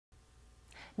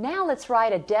Now let's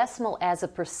write a decimal as a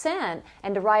percent,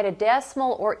 and to write a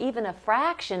decimal or even a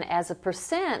fraction as a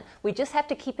percent, we just have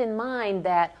to keep in mind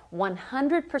that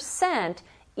 100%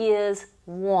 is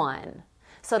 1.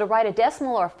 So to write a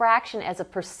decimal or a fraction as a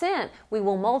percent, we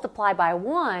will multiply by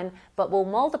 1, but we'll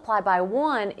multiply by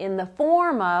 1 in the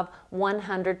form of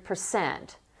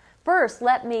 100%. First,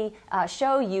 let me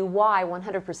show you why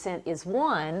 100% is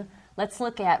 1. Let's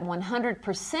look at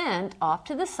 100% off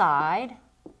to the side.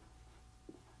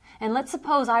 And let's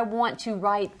suppose I want to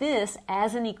write this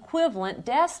as an equivalent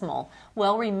decimal.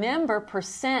 Well, remember,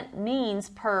 percent means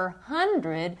per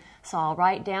hundred, so I'll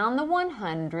write down the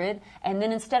 100, and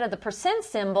then instead of the percent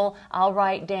symbol, I'll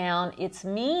write down its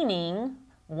meaning,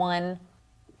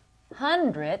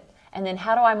 100. And then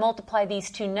how do I multiply these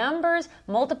two numbers?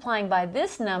 Multiplying by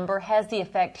this number has the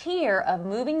effect here of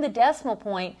moving the decimal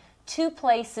point 2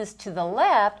 places to the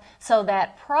left, so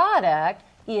that product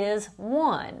is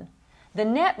 1. The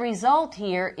net result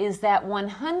here is that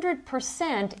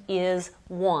 100% is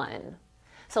 1.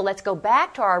 So let's go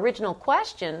back to our original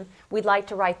question. We'd like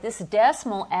to write this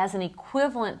decimal as an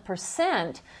equivalent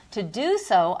percent. To do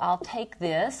so, I'll take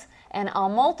this and I'll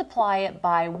multiply it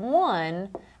by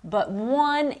 1, but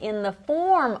 1 in the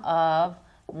form of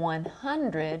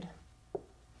 100%.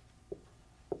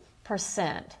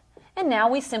 And now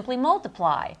we simply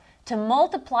multiply. To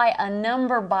multiply a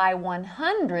number by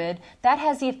 100, that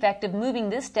has the effect of moving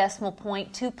this decimal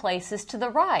point 2 places to the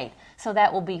right. So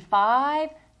that will be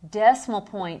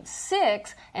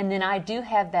 5.6, and then I do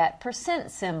have that percent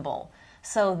symbol.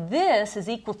 So this is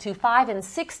equal to 5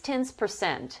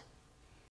 6/10%.